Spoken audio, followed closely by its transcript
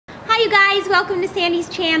Hi you guys, welcome to Sandy's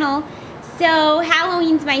channel. So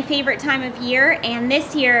Halloween's my favorite time of year, and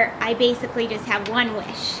this year I basically just have one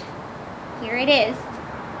wish. Here it is.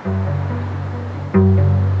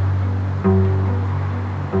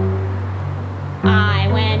 I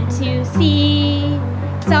went to see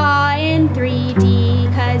Saw in 3D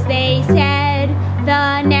because they said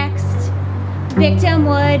the next victim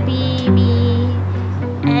would be me.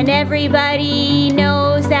 And everybody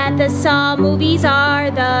knows that the Saw movies are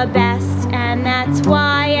the best, and that's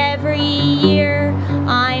why every year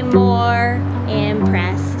I'm more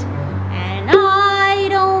impressed. And I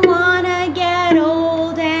don't wanna get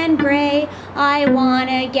old and gray, I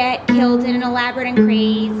wanna get killed in an elaborate and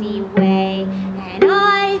crazy way. And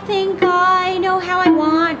I think I know how I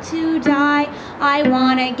want to die, I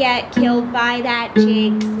wanna get killed by that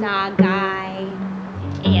jigsaw guy.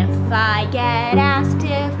 If I get asked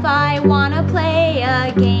if I wanna play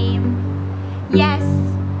a game, yes,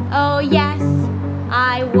 oh yes,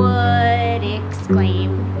 I would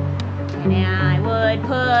exclaim. And I would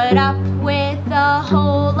put up with a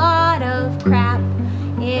whole lot of crap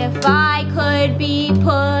if I could be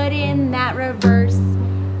put in that reverse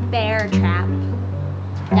bear trap.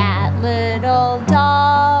 That little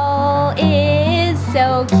doll is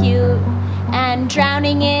so cute, and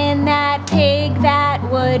drowning in that pig, that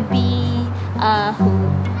would be a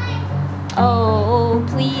hoot. Oh,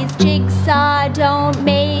 please, Jigsaw, don't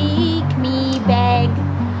make me beg.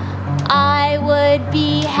 I would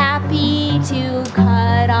be happy to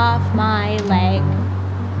cut off my leg.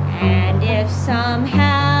 And if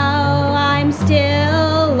somehow I'm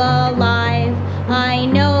still alive, I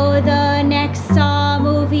know the next Saw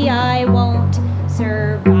movie I won't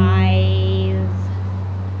survive.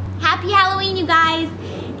 Happy Halloween, you guys!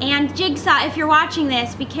 And Jigsaw, if you're watching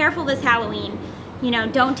this, be careful this Halloween. You know,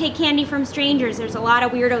 don't take candy from strangers. There's a lot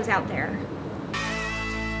of weirdos out there.